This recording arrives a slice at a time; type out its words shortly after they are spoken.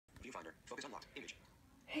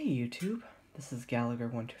Hey YouTube, this is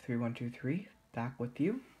Gallagher123123 back with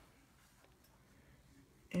you.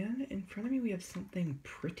 And in front of me we have something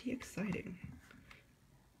pretty exciting.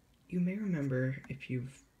 You may remember, if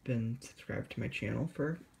you've been subscribed to my channel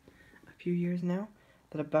for a few years now,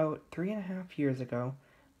 that about 3.5 years ago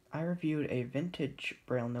I reviewed a vintage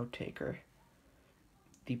Braille Notetaker,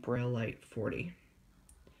 the Braille Lite 40.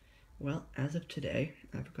 Well, as of today,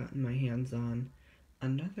 I've gotten my hands on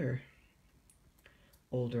another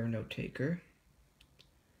older Notetaker.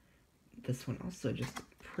 This one also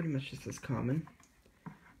pretty much just as common.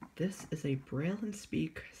 This is a Braille and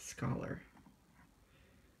Speak Scholar.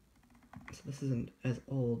 So this isn't as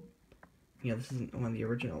old. Yeah, this isn't one of the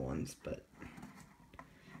original ones, but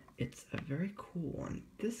it's a very cool one.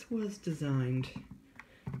 This was designed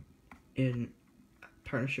in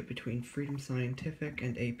partnership between Freedom Scientific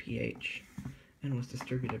and APH, and was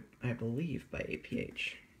distributed, I believe, by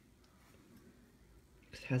APH.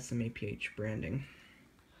 It has some APH branding.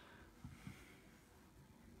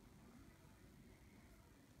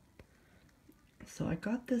 So I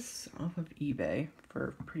got this off of eBay for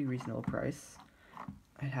a pretty reasonable price.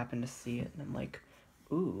 I happened to see it and I'm like,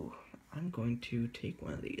 ooh, I'm going to take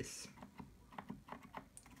one of these.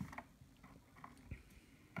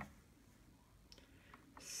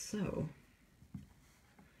 So,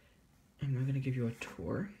 I'm now going to give you a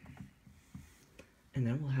tour, and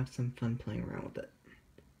then we'll have some fun playing around with it.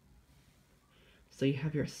 So you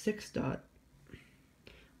have your 6-dot,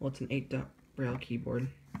 well, it's an 8-dot Braille keyboard.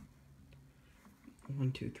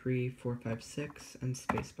 1, 2, 3, 4, 5, 6, and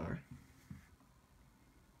spacebar.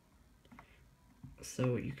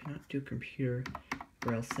 So you cannot do computer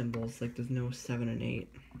Braille symbols, like there's no 7 and 8.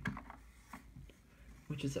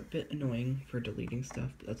 Which is a bit annoying for deleting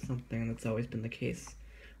stuff, but that's something that's always been the case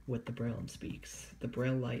with the Braille and Speaks. The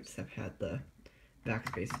Braille Lights have had the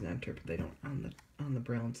backspace and enter, but they don't on the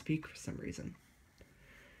Braille and Speak for some reason.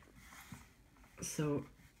 So,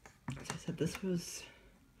 as I said, this was...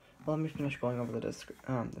 Well, let me finish going over the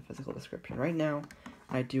physical description. Right now,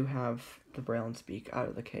 I do have the Braille and Speak out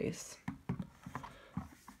of the case.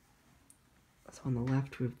 So on the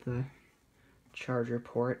left, we have the charger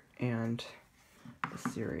port and the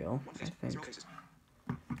serial, I think.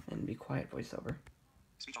 And be quiet voiceover.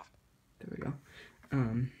 Speech off. There we go.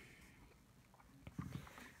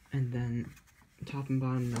 And then top and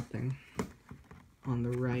bottom, nothing. On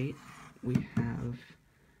the right, we have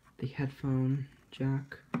the headphone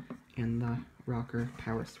jack and the rocker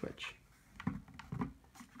power switch.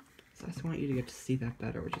 So I just want you to get to see that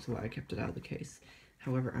better, which is why I kept it out of the case.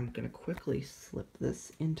 However, I'm going to quickly slip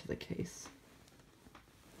this into the case.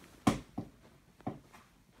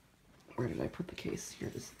 Where did I put the case? Here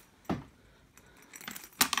it is.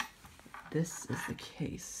 This is the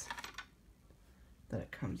case that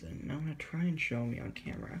it comes in. Now I'm going to try and show you on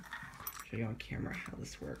camera how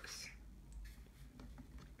this works.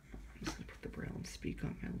 I'm just going to put the Braille and Speak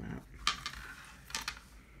on my lap.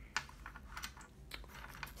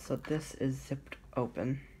 So this is zipped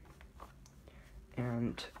open,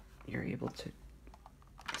 and you're able to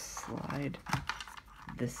slide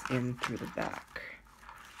this in through the back.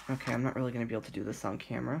 Okay, I'm not really going to be able to do this on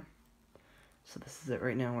camera. So this is it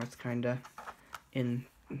right now, where it's kind of in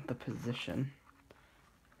the position.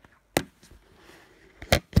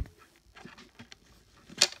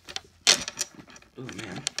 Oh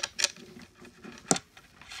man.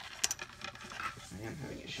 I am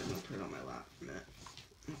having issues. I'll put it on my lap for a minute.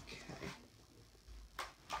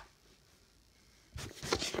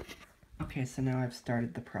 Okay, so now I've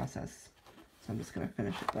started the process. So I'm just going to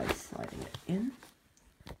finish it by sliding it in.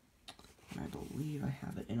 And I believe I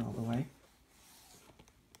have it in all the way.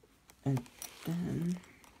 And then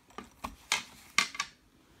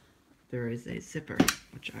there is a zipper,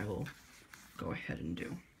 which I will go ahead and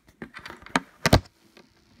do.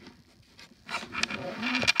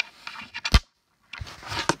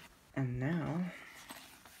 And now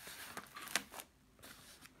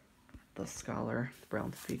the Scholar Braille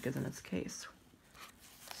and Speak is in its case.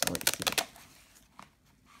 So let's see.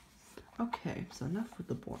 Okay, so enough with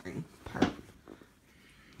the boring part.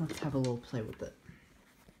 Let's have a little play with it.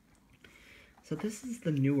 So this is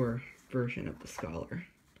the newer version of the Scholar,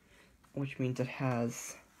 which means it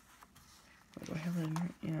has... Do I have it in here?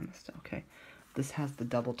 Yeah, I must. Okay. This has the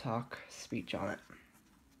Doubletalk speech on it.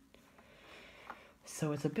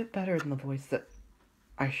 So it's a bit better than the voice that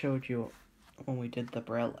I showed you when we did the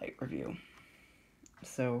Braille Lite review.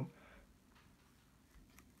 So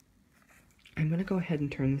I'm going to go ahead and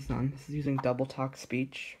turn this on. This is using Doubletalk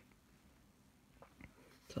speech.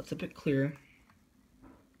 So it's a bit clearer.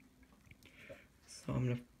 So I'm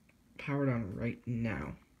going to power it on right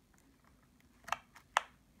now.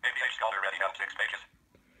 6 pages.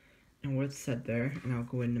 And what it said there, and I'll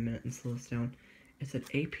go in a minute and slow this down, it said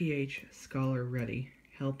APH Scholar Ready,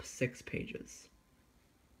 help 6 pages.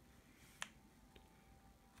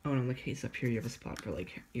 Oh, and on the case up here you have a spot for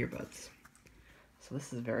like earbuds. So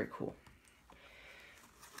this is very cool.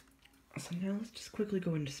 So now let's just quickly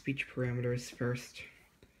go into speech parameters first,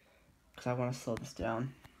 because I want to slow this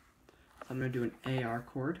down. So I'm going to do an AR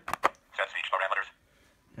chord. Set speech parameters.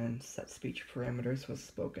 And set speech parameters was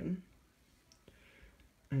spoken.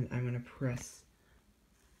 And I'm going to press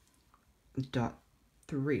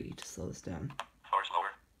 .3 to slow this down. 4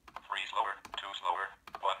 slower, 3 slower, 2 slower,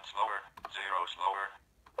 1 slower, 0 slower.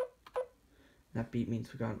 That beat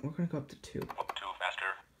means we're going to go up to 2. 2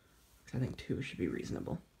 faster. I think 2 should be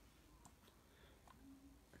reasonable.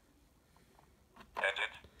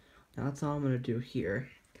 Edit. Now that's all I'm going to do here.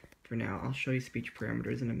 For now, I'll show you speech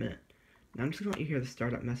parameters in a minute. Now I'm just going to let you hear the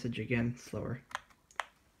startup message again, slower.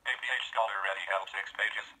 APH Scholar Ready, help 6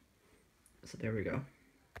 pages. So there we go.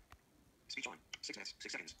 Speech on. 6 minutes,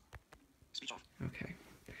 6 seconds. Speech off. Okay.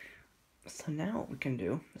 So now what we can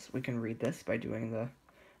do is we can read this by doing the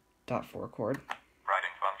 .4 chord.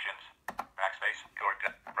 Writing functions. Backspace. Chord.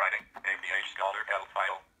 Writing. APH Scholar help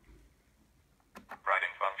file.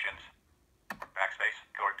 Writing functions. Backspace.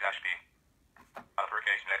 Chord -B.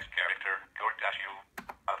 Uppercase next character. Chord -U.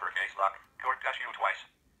 Uppercase lock. Chord -U twice.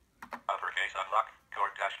 Uppercase unlock.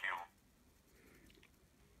 Chord -U.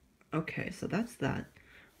 Okay, so that's that.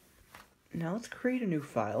 Now let's create a new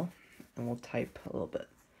file, and we'll type a little bit.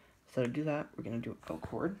 So to do that, we're going to do O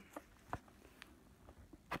chord,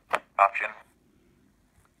 Option.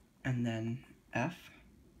 and then F.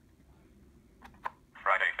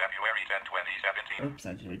 Friday, February 10, 2017. Oops,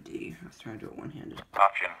 I did a D. I was trying to do it one-handed.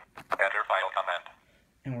 Option. Enter file command.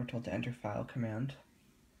 And we're told to enter file command.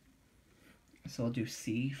 So I'll do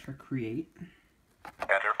C for create.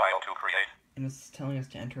 Enter file to create. And it's telling us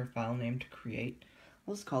to enter a file name to create.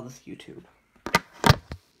 Let's call this YouTube.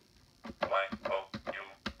 Y-O-U-T-U-B-E.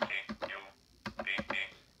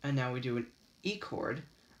 And now we do an E chord,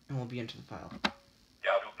 and we'll be into the file.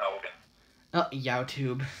 Yahoo now open. Oh,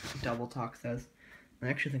 YouTube, Doubletalk says. I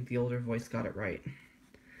actually think the older voice got it right.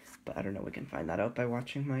 But I don't know, we can find that out by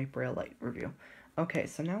watching my Braille Light review. Okay,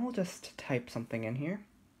 so now we'll just type something in here.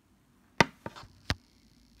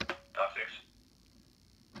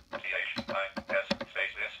 T-H-I-S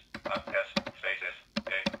space this. S space this. A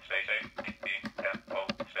space A. E-M-O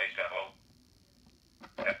space M-O.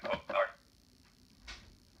 M-O-R.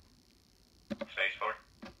 Space 4.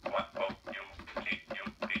 1-O-U-T-U-B-E.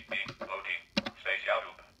 O-D. Space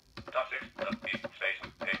Yahoo. Dot 6. B space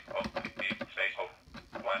A-O-B space O.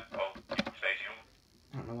 1-O space U.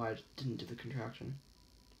 I don't know why I didn't do the contraction.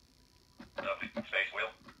 W space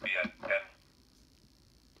will. B-N-N.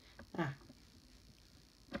 Ah.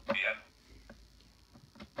 B-N.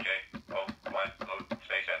 J-O-1 load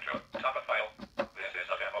space intro. Top of file. This is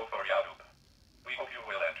a demo for Yahoo. We hope you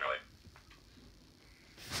will enjoy.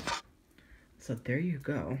 So there you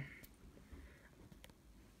go.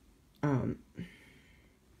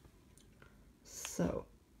 So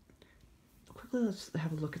quickly let's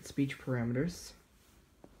have a look at speech parameters.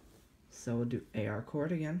 So we'll do AR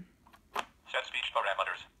chord again. Set speech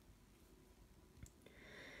parameters.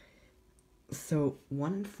 So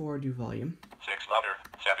 1 and 4 do volume. 6 louder,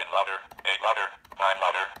 7 louder, 8 louder, 9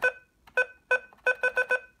 louder.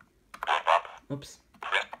 Good pop. Oops.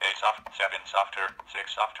 8 soft, 7 softer,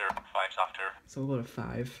 6 softer, 5 softer. So we'll go to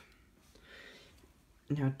 5.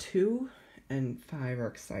 Now 2 and 5 are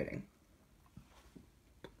exciting.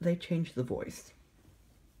 They change the voice.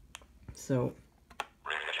 So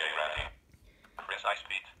Ricochet Randy. Precise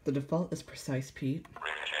Pete. the default is Precise Pete,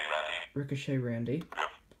 Ricochet Randy. Ricochet Randy,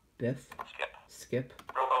 Biff, Skip. Skip,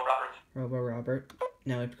 Robo Robert. Robo Robert.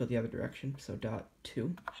 Now we have to go the other direction, so .2.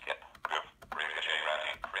 Skip. Goof. Ricochet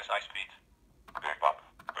Randy. Precise Pete. Big Pop.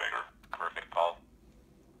 Bigger. Perfect Paul.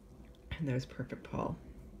 And there's Perfect Paul.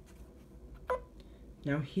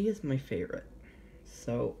 Now he is my favorite.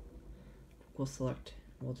 So we'll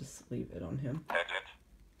just leave it on him. Edit.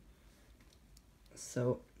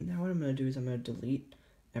 So now what I'm going to do is I'm going to delete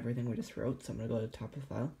everything we just wrote. So I'm going to go to the top of the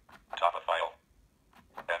file. Top of file.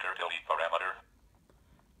 Enter delete parameter.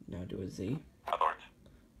 Now do a Z. Abort.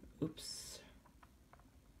 Oops.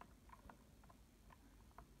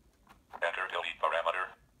 Enter delete parameter.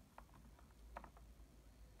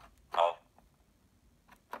 All.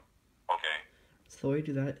 Okay. So the way we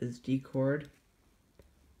do that is D chord,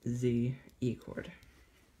 Z, E chord.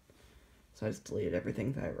 So I just deleted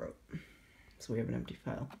everything that I wrote. So we have an empty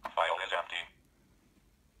file. File is empty.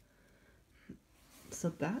 So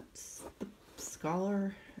that's the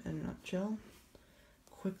Scholar in a nutshell.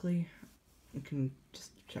 Quickly, You can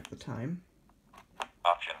just check the time.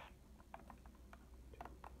 Option.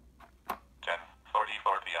 10:44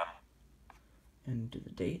 p.m. And do the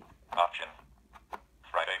date. Option.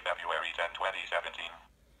 Friday, February 10, 2017.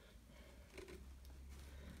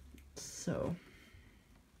 So,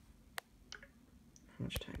 how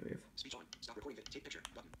much time do we have? Speech on. Stop recording. Take picture.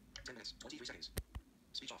 Button. 10 minutes. 23 seconds.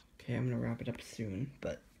 Speech off. Okay, I'm gonna wrap it up soon,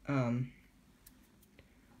 but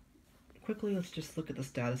quickly let's just look at the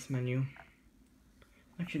status menu.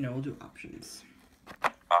 Actually, no, we'll do options.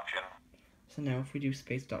 Option. So now if we do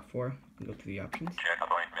space dot 4, we can go to the options. Check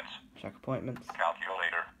appointments. Check appointments.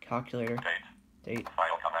 Calculator. Calculator. Date. Date.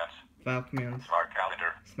 File commands. File commands. Smart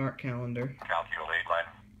calendar. Smart calendar. Calculate line.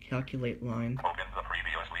 Calculate line. Open the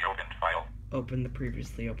previously opened file. Open the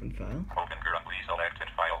previously opened file. Open currently selected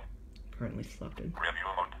file. Currently selected. Review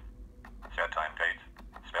mode. Set time date.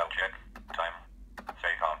 Spell check. Time.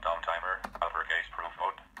 Say countdown timer. Uppercase proof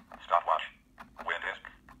mode. Stopwatch. Windisk.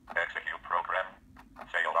 Execute program.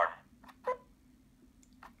 Say alarm.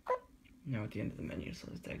 Now at the end of the menu, so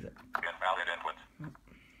let's exit. Invalid input.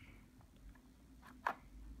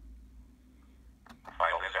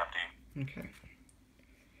 File is empty. Okay.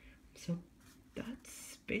 So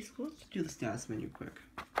that's basically, let's do the status menu quick.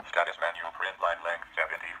 Status menu. Print line length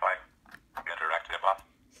 75. Interactive off.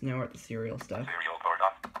 So now we're at the serial stuff. Serial port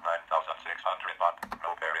off. 9600 baht.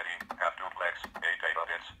 No parity. Have duplex. 8 data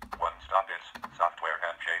bits. 1 stop bits. Software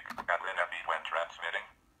handshake. Adlin FE when transmitting.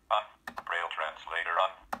 On. Braille translator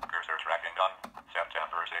on. Cursor tracking on.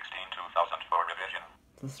 September 16, 2004 revision.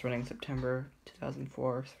 This is running September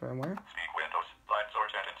 2004 firmware. Speak windows. Lines or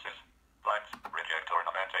sentences. Lines. Reject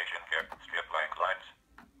ornamentation care. Skip blank lines.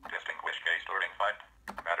 Distinguish case during find.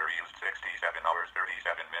 Battery used 67 hours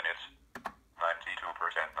 37 minutes. 92%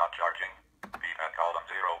 not charging. VPAT column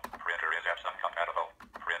 0. Printer is Epson compatible.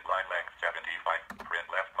 Print line length 75. Print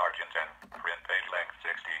left margin 10. Print page length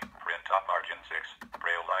 60. Print top margin 6.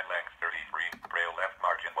 Braille line length 33. Braille left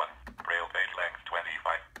margin 1. Braille page length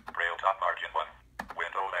 25. Braille top margin 1.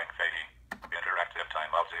 Window length 80. Interactive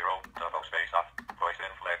timeout 0. Double space off. Voice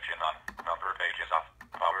inflection on. Number pages off.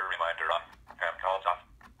 Power reminder on. M calls off.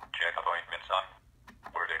 Check appointments on.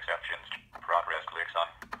 Word exceptions. Progress clicks on.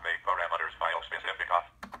 Make parameters file specific off.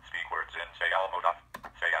 Speak words in say all mode off.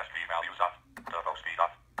 Say ASCII values off. Double speed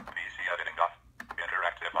off. PC editing off.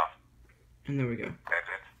 Interactive off. And there we go.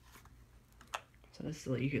 Exit. So this is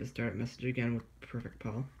let you get a start message again with Perfect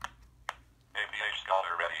Paul. APH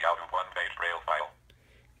Scholar ready out of 1-page Braille file.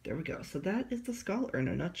 There we go. So that is the Scholar in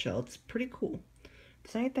a nutshell. It's pretty cool.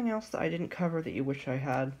 If there's anything else that I didn't cover that you wish I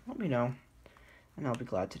had, let me know, and I'll be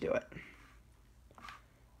glad to do it.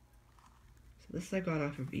 So this I got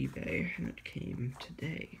off of eBay, and it came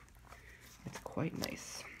today. It's quite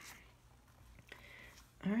nice.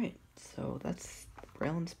 Alright, so that's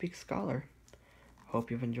Braille and Speak Scholar. Hope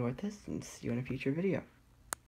you've enjoyed this, and see you in a future video.